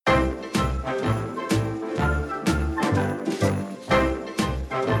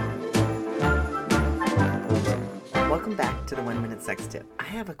sex tip. I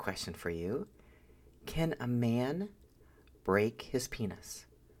have a question for you. Can a man break his penis?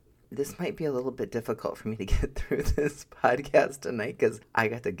 This might be a little bit difficult for me to get through this podcast tonight because I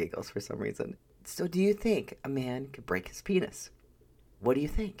got the giggles for some reason. So do you think a man could break his penis? What do you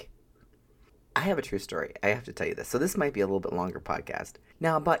think? I have a true story. I have to tell you this. So this might be a little bit longer podcast.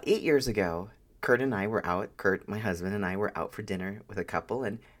 Now, about 8 years ago, Kurt, my husband and I were out for dinner with a couple.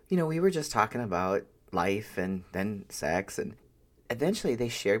 And, we were just talking about life and then sex. And eventually they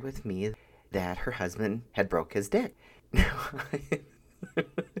shared with me that her husband had broke his dick. Now,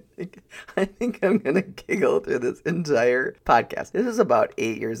 I think I'm going to giggle through this entire podcast. This is about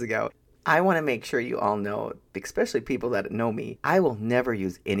 8 years ago. I want to make sure you all know, especially people that know me, I will never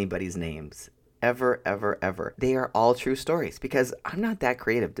use anybody's names. Ever, ever, ever. They are all true stories because I'm not that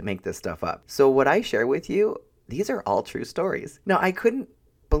creative to make this stuff up. So what I share with you, these are all true stories. Now, I couldn't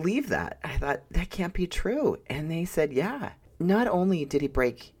believe that. I thought, that can't be true. And they said, yeah. Not only did he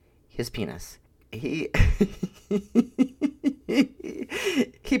break his penis, he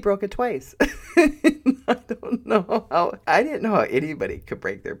broke it twice. I don't know how. I didn't know how anybody could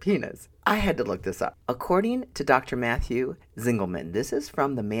break their penis. I had to look this up. According to Dr. Matthew Zingelman, this is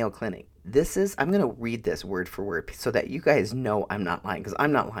from the Mayo Clinic. I'm going to read this word for word so that you guys know I'm not lying, because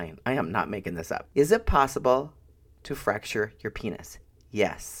I'm not lying. I am not making this up. Is it possible to fracture your penis?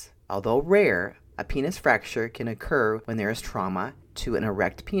 Yes. Although rare, a penis fracture can occur when there is trauma to an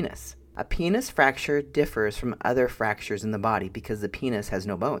erect penis. A penis fracture differs from other fractures in the body because the penis has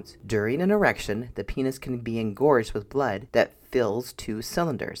no bones. During an erection, the penis can be engorged with blood that fills 2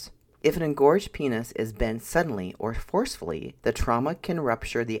 cylinders. If an engorged penis is bent suddenly or forcefully, the trauma can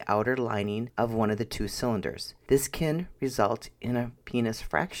rupture the outer lining of one of the 2 cylinders. This can result in a penis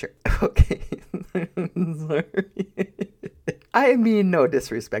fracture. Okay, sorry. I mean no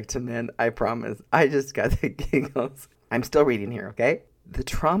disrespect to men, I promise. I just got the giggles. I'm still reading here, okay? The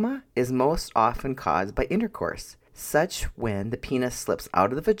trauma is most often caused by intercourse, such when the penis slips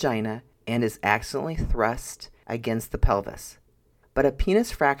out of the vagina and is accidentally thrust against the pelvis. But a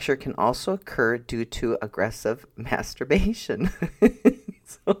penis fracture can also occur due to aggressive masturbation.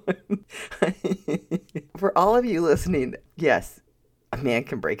 For all of you listening, yes, a man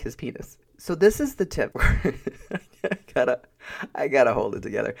can break his penis. So this is the tip. I gotta hold it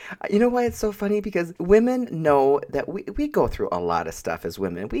together. You know why it's so funny? Because women know that we go through a lot of stuff as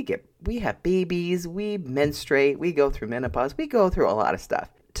women. We have babies, we menstruate, we go through menopause, we go through a lot of stuff.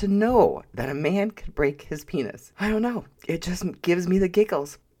 To know that a man could break his penis, I don't know. It just gives me the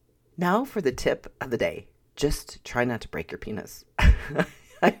giggles. Now for the tip of the day. Just try not to break your penis.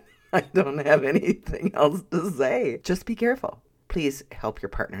 I don't have anything else to say. Just be careful. Please help your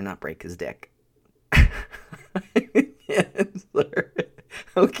partner not break his dick.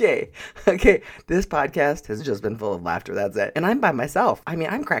 Okay. This podcast has just been full of laughter. That's it. And I'm by myself. I mean,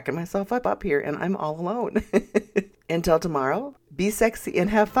 I'm cracking myself up here and I'm all alone. Until tomorrow, be sexy and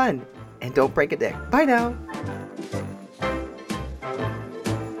have fun. And don't break a dick. Bye now.